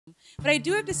But I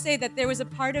do have to say that there was a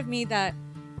part of me that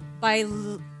by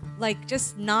like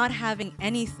just not having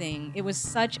anything, it was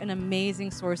such an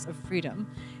amazing source of freedom.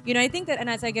 You know, I think that, and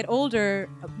as I get older,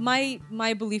 my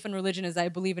belief in religion is that I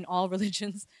believe in all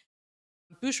religions.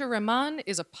 Bushra Rehman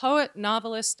is a poet,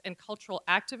 novelist, and cultural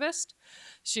activist.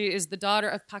 She is the daughter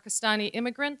of Pakistani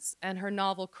immigrants, and her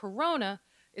novel Corona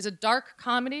is a dark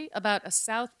comedy about a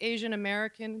South Asian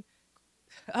American,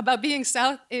 about being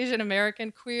South Asian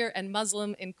American, queer, and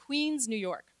Muslim in Queens, New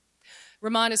York.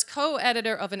 Rehman is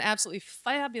co-editor of an absolutely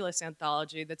fabulous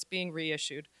anthology that's being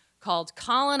reissued called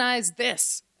Colonize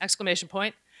This! Exclamation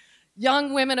point.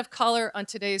 Young Women of Color on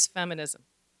Today's Feminism.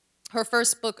 Her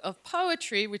first book of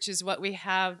poetry, which is what we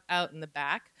have out in the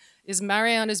back, is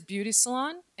Mariana's Beauty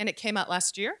Salon, and it came out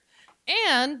last year.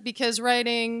 And because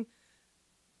writing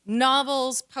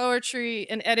novels, poetry,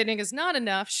 and editing is not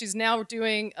enough, she's now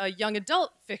doing a young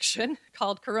adult fiction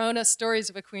called Corona, Stories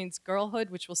of a Queen's Girlhood,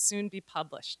 which will soon be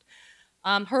published.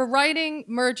 Her writing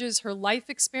merges her life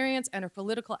experience and her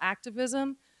political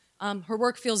activism. Her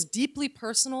work feels deeply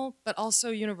personal, but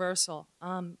also universal.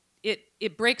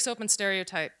 It breaks open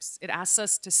stereotypes. It asks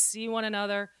us to see one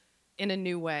another in a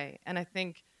new way. And I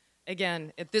think,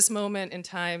 again, at this moment in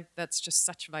time, that's just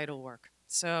such vital work.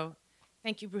 So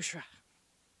thank you, Bushra.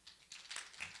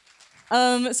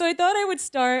 So I thought I would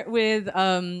start with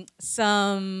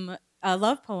some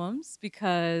love poems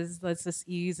because let's just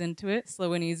ease into it,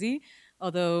 slow and easy.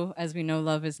 Although, as we know,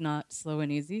 love is not slow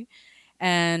and easy.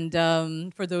 And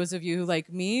for those of you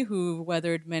like me who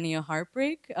weathered many a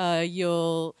heartbreak,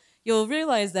 you'll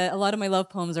realize that a lot of my love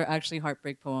poems are actually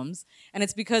heartbreak poems. And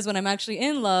it's because when I'm actually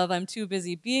in love, I'm too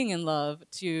busy being in love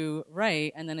to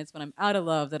write. And then it's when I'm out of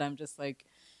love that I'm just like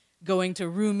going to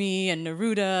Rumi and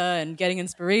Neruda and getting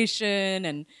inspiration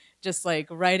and just like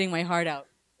writing my heart out.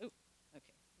 Oh, okay,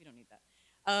 you don't need that.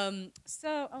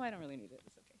 Oh, I don't really need it.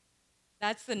 It's okay.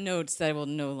 That's the notes that I will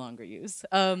no longer use.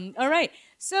 All right.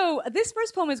 So this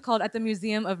first poem is called "At the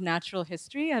Museum of Natural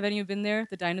History." Have any of you been there?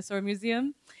 The Dinosaur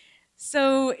Museum.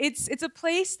 So it's a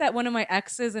place that one of my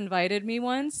exes invited me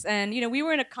once, and you know we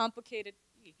were in a complicated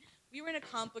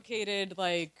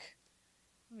like.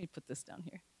 Let me put this down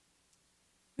here.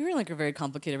 We were in like a very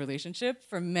complicated relationship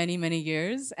for many, many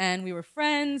years, and we were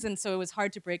friends, and so it was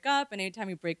hard to break up. And anytime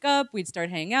we break up, we'd start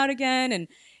hanging out again, and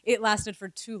it lasted for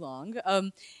too long.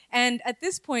 And at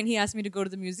this point, he asked me to go to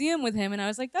the museum with him, and I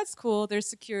was like, "That's cool. There's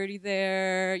security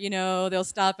there. You know, they'll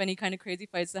stop any kind of crazy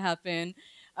fights that happen."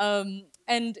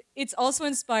 And it's also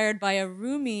inspired by a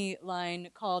Rumi line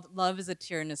called "Love is a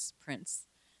tyrannous prince."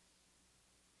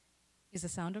 Is the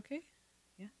sound okay?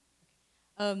 Yeah.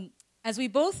 Okay. As we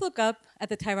both look up at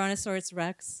the Tyrannosaurus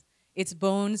Rex, its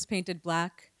bones painted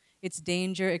black, its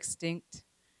danger extinct,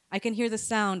 I can hear the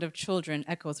sound of children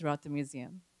echo throughout the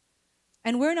museum.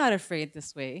 And we're not afraid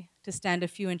this way to stand a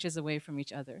few inches away from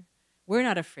each other. We're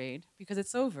not afraid because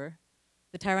it's over.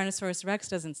 The Tyrannosaurus Rex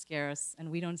doesn't scare us,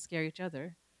 and we don't scare each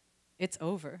other. It's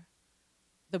over.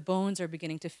 The bones are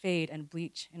beginning to fade and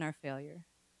bleach in our failure.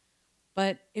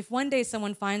 But if one day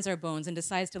someone finds our bones and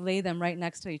decides to lay them right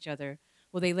next to each other,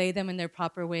 will they lay them in their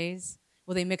proper ways?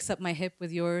 Will they mix up my hip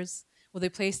with yours? Will they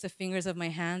place the fingers of my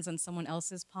hands on someone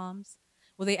else's palms?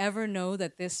 Will they ever know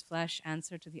that this flesh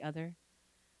answered to the other?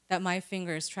 That my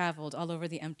fingers traveled all over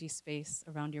the empty space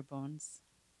around your bones?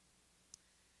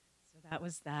 So that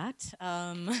was that.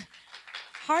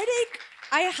 Heartache,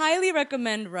 I highly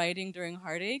recommend writing during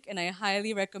heartache, and I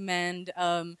highly recommend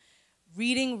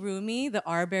reading Rumi, the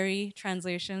Arbery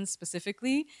translation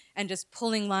specifically, and just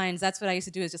pulling lines. That's what I used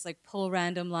to do, is just like pull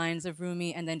random lines of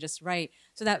Rumi and then just write.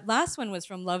 So that last one was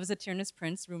from Love is a Tyrannous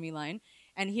Prince, Rumi line.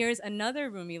 And here's another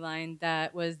Rumi line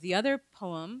that was the other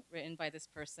poem written by this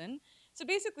person. So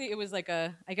basically it was like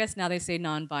a, I guess now they say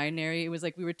non-binary. It was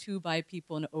like we were two bi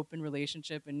people in an open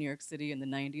relationship in New York City in the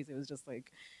 90s. It was just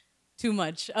like too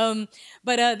much.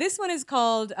 But this one is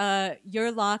called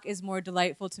Your Lock is More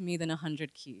Delightful to Me Than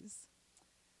 100 Keys.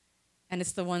 And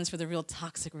it's the ones for the real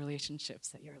toxic relationships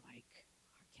that you're like,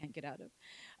 can't get out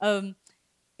of.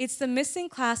 It's the missing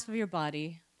clasp of your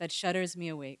body that shudders me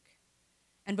awake.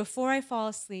 And before I fall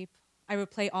asleep, I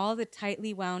replay all the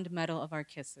tightly wound metal of our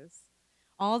kisses,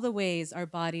 all the ways our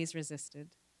bodies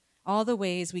resisted, all the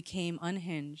ways we came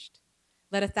unhinged.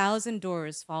 Let 1,000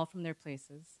 doors fall from their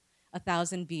places,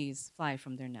 1,000 bees fly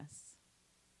from their nests.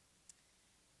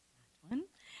 That one.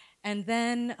 And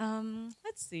then,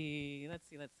 let's see. But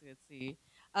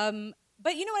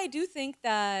you know, I do think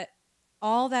that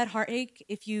all that heartache,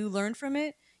 if you learn from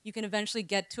it, you can eventually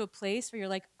get to a place where you're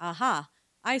like, aha,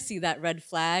 I see that red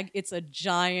flag. It's a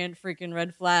giant freaking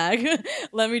red flag.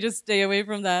 Let me just stay away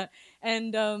from that.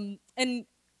 And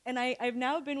and I've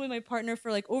now been with my partner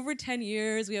for like over 10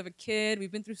 years. We have a kid.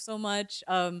 We've been through so much.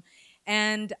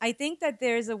 And I think that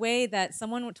there's a way that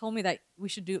someone told me that we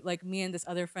should do, like me and this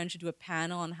other friend should do a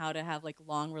panel on how to have like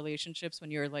long relationships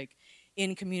when you're like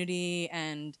in community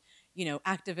and, you know,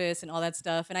 activists and all that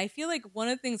stuff. And I feel like one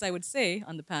of the things I would say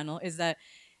on the panel is that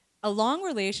a long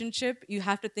relationship, you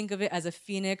have to think of it as a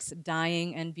phoenix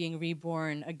dying and being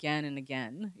reborn again and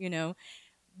again, you know?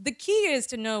 The key is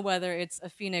to know whether it's a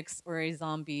phoenix or a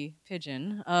zombie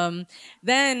pigeon.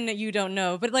 Then you don't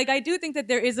know. But like, I do think that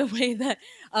there is a way that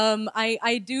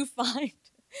I do find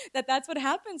that that's what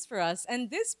happens for us. And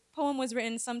this poem was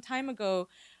written some time ago.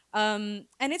 And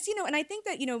it's, you know, and I think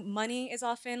that, you know, money is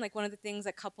often like one of the things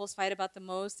that couples fight about the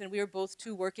most. And we were both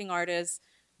two working artists,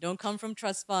 don't come from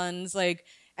trust funds, like,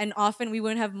 and often we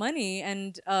wouldn't have money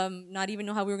and not even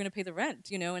know how we were going to pay the rent,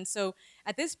 you know. And so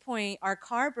at this point, our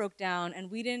car broke down,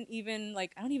 and we didn't even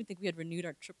like, I don't even think we had renewed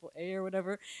our AAA or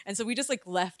whatever. And so we just like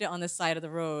left it on the side of the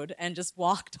road and just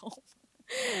walked home.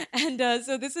 And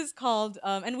so this is called,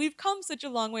 and we've come such a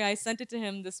long way. I sent it to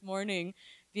him this morning,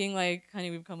 being like, honey,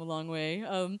 we've come a long way.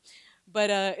 But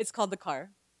it's called The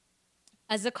Car.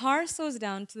 As the car slows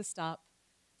down to the stop,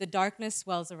 the darkness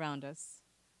swells around us.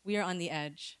 We are on the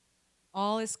edge.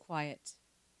 All is quiet.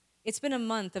 It's been a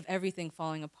month of everything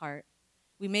falling apart.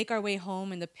 We make our way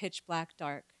home in the pitch black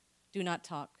dark. Do not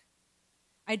talk.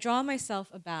 I draw myself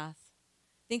a bath.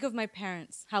 Think of my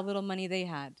parents, how little money they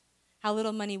had, how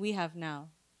little money we have now.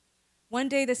 One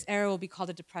day this era will be called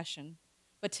a depression,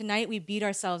 but tonight we beat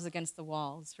ourselves against the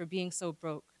walls for being so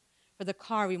broke, for the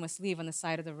car we must leave on the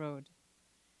side of the road.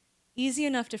 Easy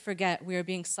enough to forget we are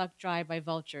being sucked dry by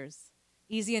vultures.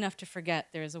 Easy enough to forget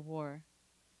there is a war.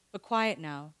 But quiet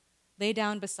now. Lay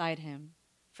down beside him.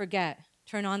 Forget.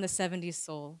 Turn on the 70s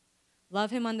soul.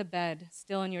 Love him on the bed,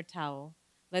 still in your towel.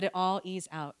 Let it all ease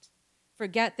out.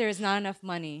 Forget there is not enough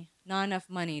money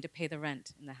to pay the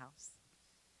rent in the house.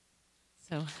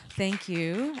 So thank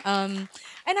you. And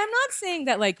I'm not saying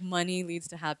that like money leads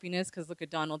to happiness, because look at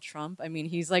Donald Trump. I mean,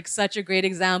 he's like such a great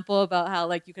example about how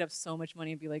like you could have so much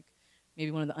money and be like maybe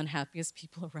one of the unhappiest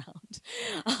people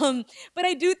around. But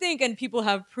I do think, and people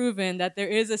have proven, that there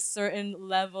is a certain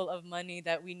level of money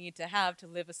that we need to have to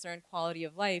live a certain quality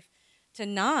of life to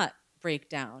not break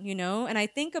down, you know? And I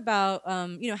think about,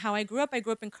 you know, how I grew up. I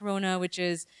grew up in Corona, which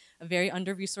is a very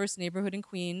under-resourced neighborhood in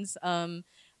Queens,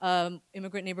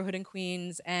 immigrant neighborhood in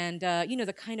Queens. And, you know,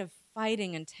 the kind of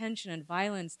fighting and tension and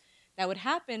violence that would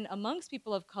happen amongst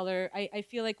people of color, I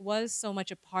feel like was so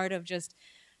much a part of just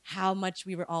how much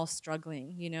we were all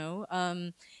struggling, you know?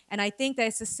 And I think that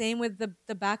it's the same with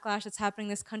the backlash that's happening in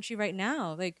this country right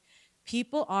now. Like,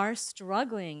 people are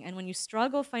struggling. And when you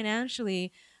struggle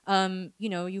financially, you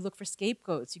know, you look for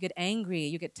scapegoats, you get angry,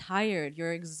 you get tired,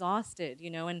 you're exhausted, you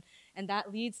know, and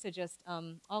that leads to just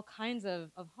all kinds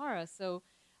of horror. So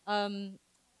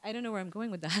I don't know where I'm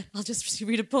going with that. I'll just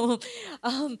read a poem.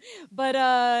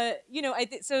 You know,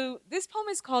 so this poem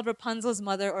is called Rapunzel's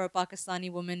Mother, or a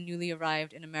Pakistani Woman Newly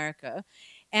Arrived in America.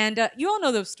 And you all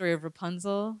know the story of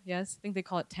Rapunzel, yes? I think they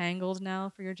call it Tangled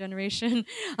now for your generation.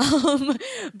 You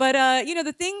know,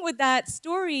 the thing with that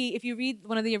story, if you read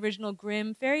one of the original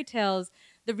Grimm fairy tales,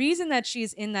 the reason that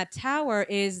she's in that tower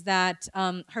is that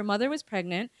her mother was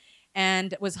pregnant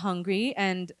and was hungry,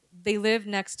 and they lived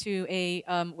next to a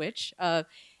witch. The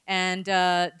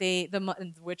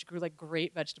witch grew like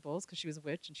great vegetables because she was a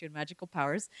witch and she had magical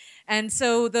powers. And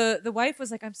so the wife was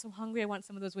like, I'm so hungry, I want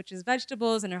some of those witch's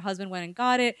vegetables. And her husband went and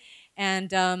got it.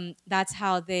 And that's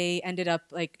how they ended up,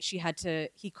 like, he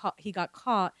got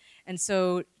caught. And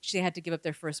so they had to give up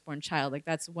their firstborn child. Like,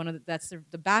 that's the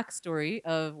backstory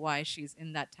of why she's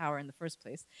in that tower in the first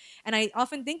place. And I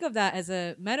often think of that as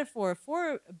a metaphor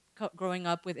for growing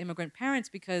up with immigrant parents,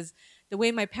 because the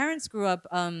way my parents grew up,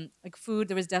 like food,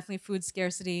 there was definitely food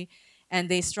scarcity, and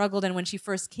they struggled. And when she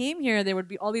first came here, there would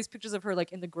be all these pictures of her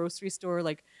like in the grocery store,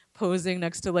 like posing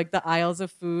next to like the aisles of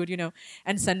food, you know,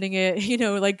 and sending it, you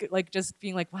know, like just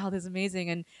being like, wow, this is amazing.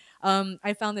 And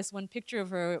I found this one picture of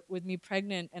her with me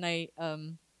pregnant, and I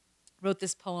wrote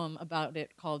this poem about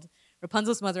it called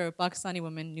Rapunzel's Mother, a Pakistani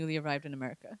Woman Newly Arrived in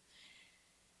America.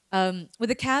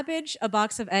 With a cabbage, a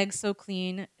box of eggs so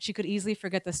clean, she could easily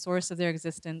forget the source of their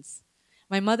existence.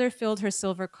 My mother filled her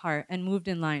silver cart and moved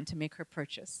in line to make her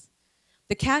purchase.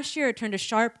 The cashier turned a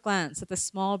sharp glance at the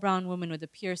small brown woman with a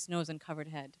pierced nose and covered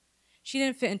head. She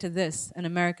didn't fit into this, an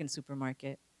American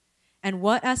supermarket. And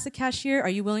what, asked the cashier, are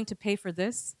you willing to pay for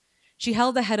this? She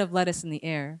held the head of lettuce in the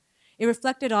air. It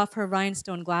reflected off her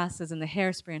rhinestone glasses and the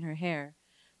hairspray in her hair.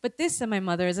 But this, said my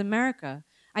mother, is America.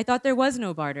 I thought there was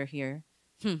no barter here.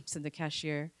 Said the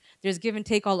cashier. There's give and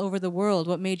take all over the world.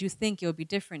 What made you think it would be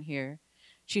different here?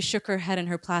 She shook her head in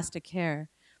her plastic hair.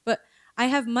 But I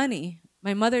have money.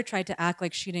 My mother tried to act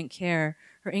like she didn't care.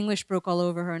 Her English broke all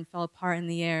over her and fell apart in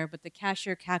the air, but the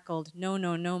cashier cackled, "No,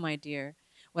 no, no, my dear.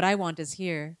 What I want is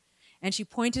here." And she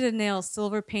pointed a nail,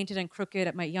 silver painted and crooked,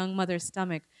 at my young mother's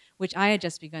stomach, which I had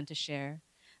just begun to share.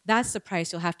 "That's the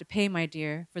price you'll have to pay, my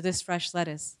dear, for this fresh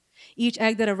lettuce. Each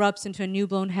egg that erupts into a new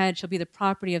blown head shall be the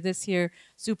property of this here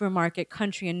supermarket,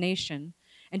 country, and nation.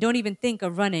 And don't even think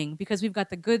of running, because we've got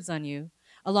the goods on you.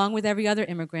 Along with every other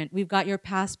immigrant, we've got your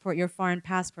passport, your foreign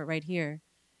passport right here."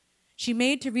 She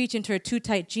made to reach into her too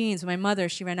tight jeans, but my mother,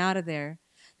 she ran out of there.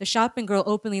 The shopping girl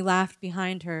openly laughed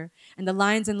behind her, and the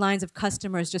lines and lines of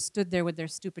customers just stood there with their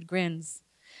stupid grins.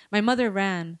 My mother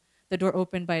ran. The door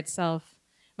opened by itself.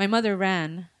 My mother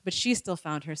ran, but she still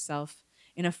found herself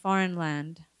in a foreign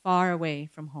land, far away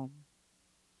from home.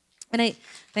 And I,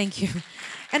 thank you.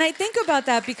 And I think about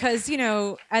that because,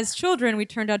 as children, we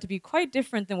turned out to be quite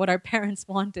different than what our parents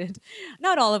wanted.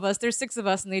 Not all of us. There's 6 of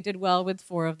us, and they did well with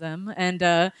 4 of them.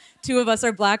 And 2 of us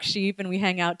are black sheep, and we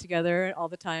hang out together all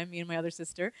the time, me and my other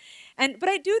sister. But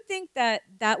I do think that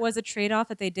that was a trade-off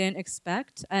that they didn't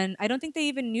expect, and I don't think they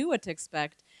even knew what to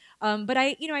expect. But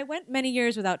I went many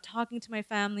years without talking to my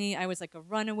family. I was like a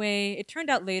runaway. It turned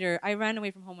out later, I ran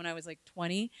away from home when I was like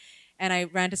 20. And I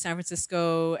ran to San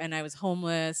Francisco, and I was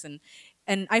homeless, and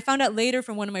I found out later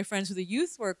from one of my friends who's a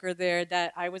youth worker there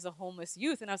that I was a homeless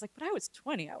youth, and I was like, but I was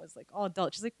 20, I was like all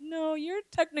adult. She's like, no, you're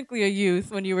technically a youth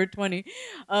when you were 20.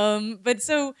 But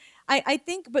so I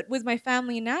think, but with my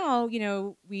family now,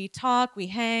 we talk, we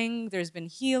hang, there's been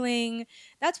healing.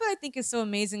 That's what I think is so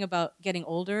amazing about getting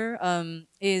older,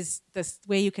 is this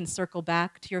way you can circle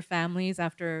back to your families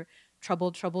after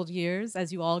troubled years,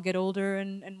 as you all get older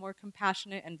and more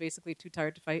compassionate and basically too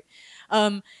tired to fight.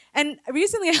 And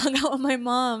recently I hung out with my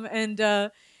mom, and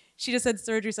she just had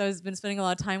surgery, so I've been spending a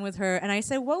lot of time with her. And I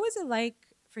said, what was it like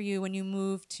for you when you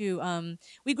moved to,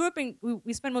 we grew up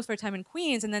we spent most of our time in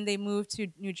Queens, and then they moved to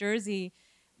New Jersey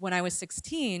when I was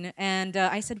 16. And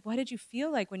I said, what did you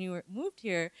feel like when you moved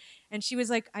here? And she was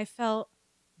like, I felt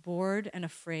bored and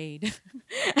afraid.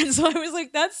 And so I was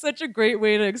like, that's such a great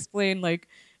way to explain like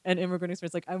an immigrant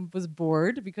experience. Like, I was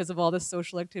bored because of all the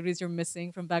social activities you're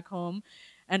missing from back home,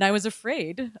 and I was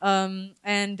afraid.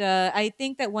 I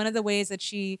think that one of the ways that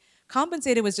she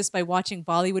compensated was just by watching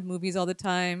Bollywood movies all the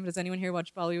time. Does anyone here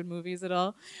watch Bollywood movies at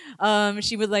all?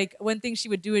 She would like, one thing she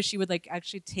would do is she would like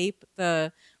actually tape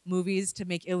the movies to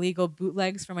make illegal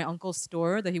bootlegs for my uncle's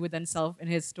store that he would then sell in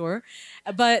his store.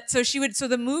 But so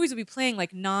the movies would be playing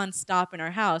like nonstop in our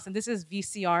house, and this is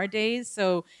VCR days,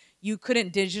 so you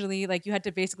couldn't digitally, like you had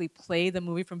to basically play the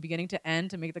movie from beginning to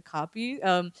end to make the copy.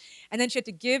 And then she had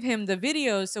to give him the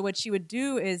videos. So what she would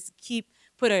do is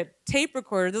put a tape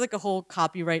recorder. There's like a whole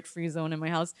copyright free zone in my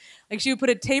house. Like she would put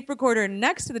a tape recorder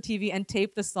next to the TV and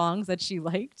tape the songs that she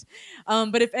liked.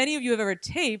 But if any of you have ever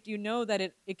taped, you know that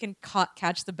it can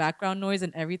catch the background noise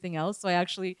and everything else. So I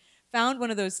actually found one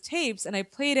of those tapes and I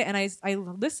played it, and I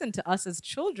listened to us as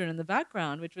children in the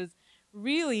background, which was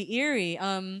really eerie.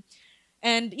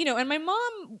 And my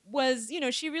mom was,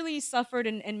 she really suffered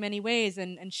in many ways,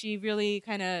 and she really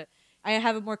kind of, I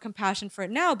have more compassion for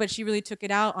it now, but she really took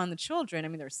it out on the children. I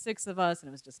mean, there were 6 of us, and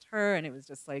it was just her, and it was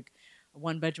just like a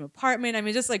 1-bedroom apartment. I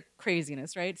mean, just like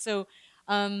craziness, right? So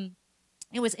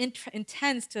it was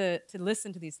intense to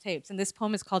listen to these tapes. And this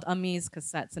poem is called Ammi's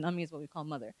Cassettes, and Ammi is what we call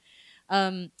mother.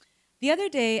 The other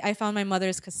day, I found my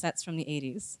mother's cassettes from the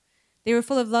 80s. They were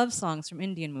full of love songs from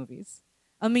Indian movies.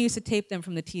 Ammi used to tape them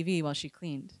from the TV while she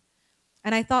cleaned.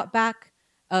 And I thought back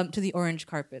to the orange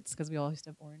carpets, because we all used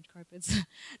to have orange carpets.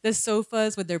 The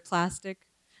sofas with their plastic,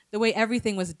 the way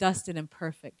everything was dusted and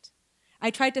perfect.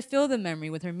 I tried to fill the memory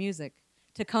with her music,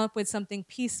 to come up with something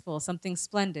peaceful, something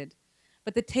splendid.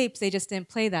 But the tapes, they just didn't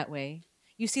play that way.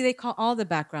 You see, they caught all the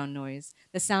background noise,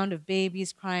 the sound of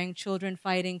babies crying, children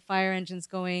fighting, fire engines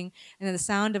going, and then the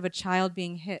sound of a child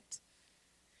being hit.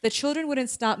 The children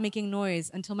wouldn't stop making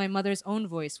noise until my mother's own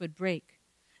voice would break.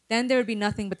 Then there would be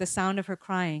nothing but the sound of her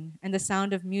crying and the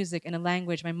sound of music in a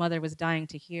language my mother was dying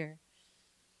to hear.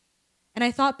 And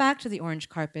I thought back to the orange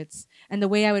carpets and the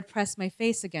way I would press my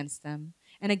face against them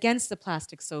and against the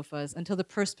plastic sofas until the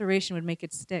perspiration would make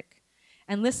it stick,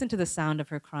 and listen to the sound of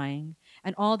her crying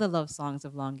and all the love songs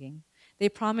of longing. They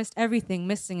promised everything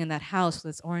missing in that house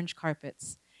with its orange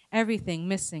carpets, everything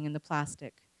missing in the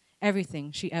plastic,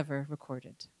 everything she ever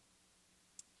recorded.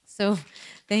 So,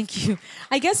 thank you.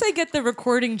 I guess I get the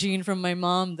recording gene from my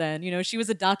mom then. She was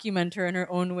a documenter in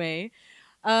her own way.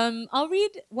 I'll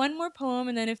read one more poem,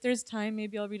 and then if there's time,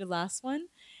 maybe I'll read a last one.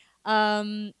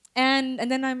 And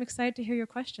then I'm excited to hear your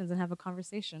questions and have a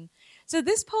conversation. So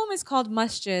this poem is called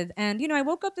Masjid, and I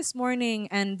woke up this morning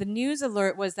and the news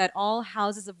alert was that all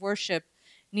houses of worship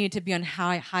needed to be on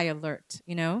high alert,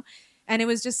 and it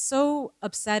was just so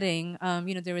upsetting.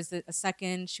 There was a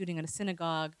second shooting at a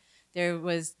synagogue.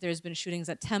 There's been shootings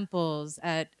at temples,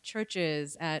 at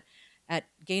churches, at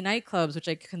gay nightclubs, which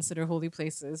I consider holy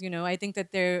places. I think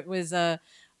that there was a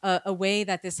way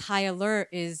that this high alert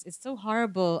is so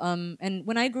horrible. And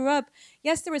when I grew up,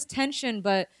 yes, there was tension,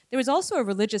 but there was also a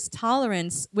religious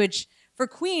tolerance, which for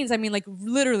Queens, I mean, like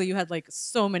literally, you had like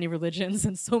so many religions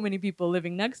and so many people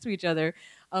living next to each other,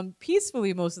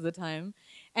 peacefully most of the time.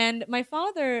 And my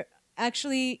father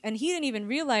actually, and he didn't even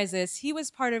realize this, he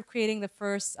was part of creating the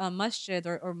first masjid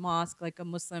or mosque, like a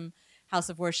Muslim house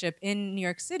of worship in New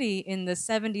York City in the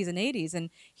 70s and 80s. And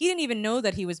he didn't even know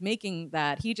that he was making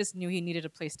that. He just knew he needed a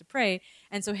place to pray.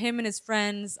 And so him and his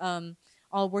friends,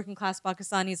 all working class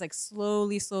Pakistanis, like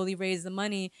slowly raised the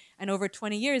money. And over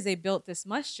 20 years, they built this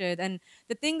masjid. And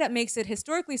the thing that makes it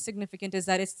historically significant is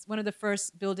that it's one of the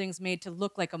first buildings made to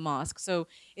look like a mosque. So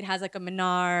it has like a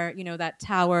minar, that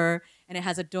tower, and it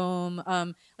has a dome.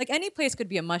 Like any place could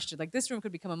be a masjid. Like this room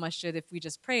could become a masjid if we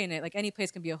just pray in it. Like any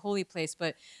place can be a holy place.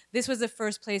 But this was the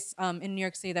first place in New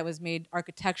York City that was made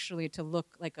architecturally to look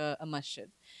like a masjid.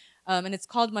 And it's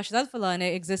called Masjid al-Falah, and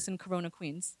it exists in Corona,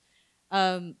 Queens.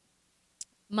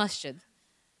 Masjid.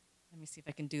 Let me see if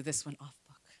I can do this one off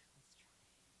book.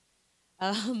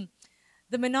 Let's try.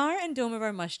 The minar and dome of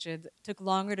our masjid took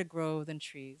longer to grow than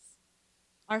trees.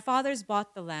 Our fathers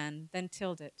bought the land, then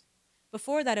tilled it.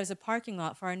 Before that, it was a parking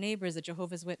lot for our neighbors, the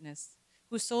Jehovah's Witness,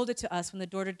 who sold it to us when the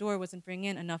door-to-door wasn't bringing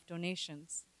in enough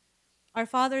donations. Our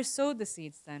fathers sowed the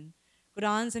seeds then,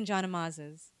 Qurans and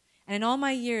Janamazes. And in all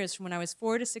my years, from when I was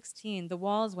 4 to 16, the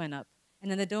walls went up,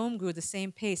 and then the dome grew the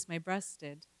same pace my breasts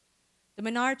did. The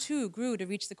minar, too, grew to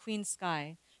reach the Queen's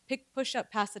sky, push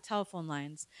up past the telephone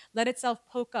lines, let itself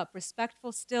poke up,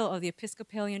 respectful still of the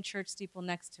Episcopalian church steeple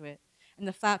next to it, and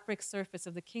the flat brick surface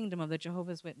of the kingdom of the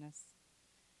Jehovah's Witness.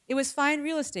 It was fine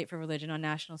real estate for religion on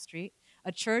National Street,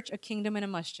 a church, a kingdom, and a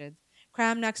masjid,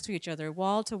 crammed next to each other,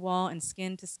 wall to wall and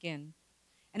skin to skin.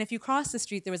 And if you crossed the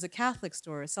street, there was a Catholic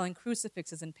store selling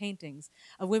crucifixes and paintings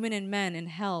of women and men in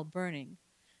hell burning.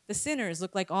 The sinners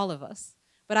looked like all of us,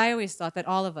 but I always thought that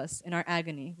all of us in our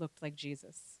agony looked like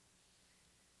Jesus.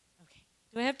 Okay,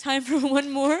 do I have time for one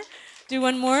more? Do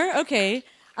one more? Okay.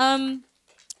 Let's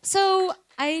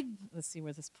see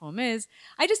where this poem is.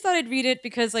 I just thought I'd read it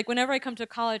because like whenever I come to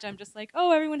college, I'm just like,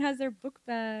 oh, everyone has their book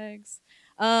bags.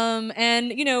 And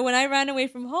when I ran away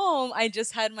from home, I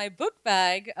just had my book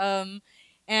bag.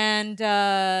 And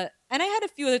I had a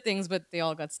few other things, but they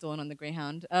all got stolen on the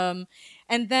Greyhound.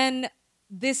 And then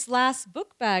this last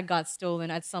book bag got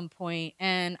stolen at some point,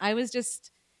 and it was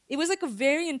like a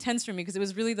very intense for me because it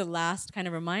was really the last kind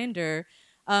of reminder.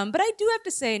 But I do have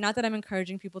to say, not that I'm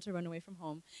encouraging people to run away from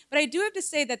home, but I do have to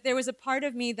say that there was a part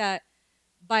of me that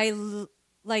by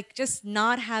like just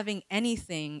not having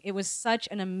anything, it was such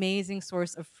an amazing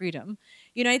source of freedom.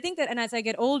 I think that, and as I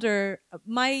get older,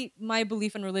 my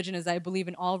belief in religion is that I believe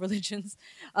in all religions,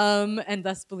 and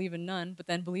thus believe in none, but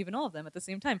then believe in all of them at the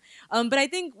same time. But I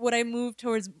think what I moving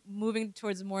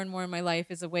towards more and more in my life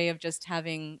is a way of just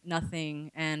having nothing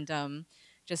and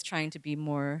just trying to be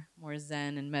more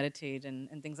zen and meditate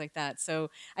and things like that.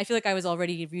 So I feel like I was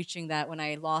already reaching that when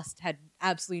I had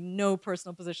absolutely no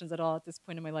personal possessions at all at this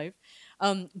point in my life.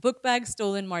 Book bag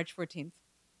stolen March 14th.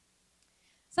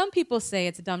 Some people say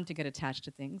it's dumb to get attached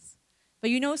to things,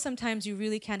 but sometimes you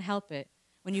really can't help it.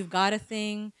 When you've got a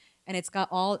thing and it's got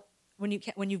all, when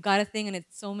you've got a thing and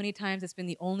it's so many times it's been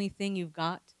the only thing you've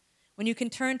got, when you can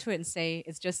turn to it and say,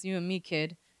 it's just you and me,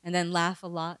 kid, and then laugh a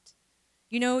lot.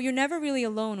 You're never really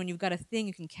alone when you've got a thing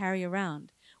you can carry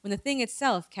around, when the thing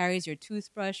itself carries your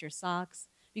toothbrush, your socks,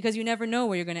 because you never know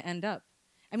where you're going to end up.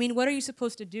 I mean, what are you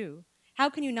supposed to do? How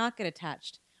can you not get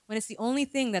attached when it's the only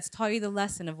thing that's taught you the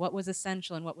lesson of what was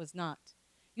essential and what was not?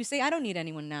 You say, I don't need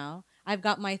anyone now. I've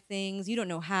got my things. You don't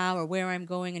know how or where I'm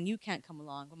going, and you can't come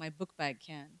along, but my book bag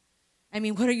can. I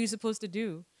mean, what are you supposed to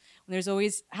do?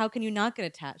 How can you not get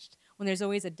attached? When there's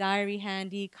always a diary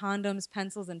handy, condoms,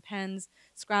 pencils, and pens,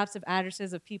 scraps of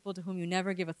addresses of people to whom you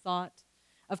never give a thought.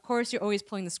 Of course, you're always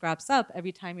pulling the scraps up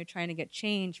every time you're trying to get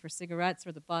change for cigarettes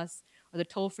or the bus or the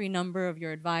toll-free number of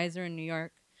your advisor in New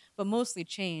York, but mostly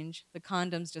change. The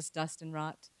condoms just dust and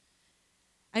rot.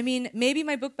 I mean, maybe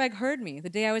my book bag heard me the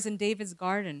day I was in David's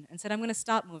garden and said, I'm going to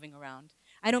stop moving around.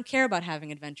 I don't care about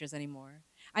having adventures anymore.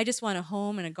 I just want a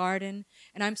home and a garden,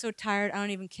 and I'm so tired I don't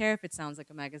even care if it sounds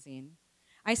like a magazine.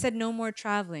 I said no more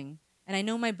traveling, and I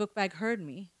know my book bag heard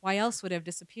me. Why else would it have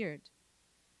disappeared?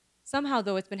 Somehow,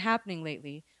 though, it's been happening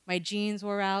lately. My jeans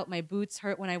wore out, my boots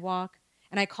hurt when I walk,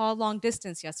 and I called long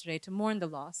distance yesterday to mourn the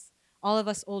loss. All of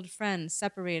us old friends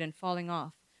separate and falling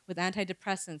off, with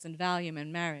antidepressants and Valium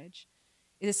and marriage.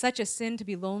 Is it such a sin to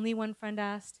be lonely? One friend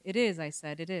asked. It is, I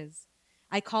said, it is.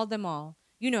 I called them all.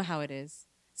 You know how it is.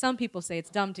 Some people say it's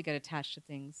dumb to get attached to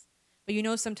things. But you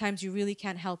know sometimes you really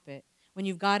can't help it when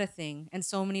you've got a thing, and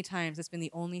so many times it's been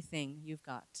the only thing you've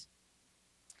got.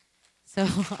 So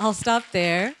I'll stop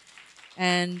there,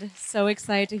 and so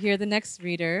excited to hear the next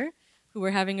reader, who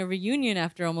we're having a reunion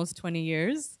after almost 20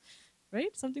 years,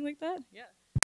 right? Something like that? Yeah.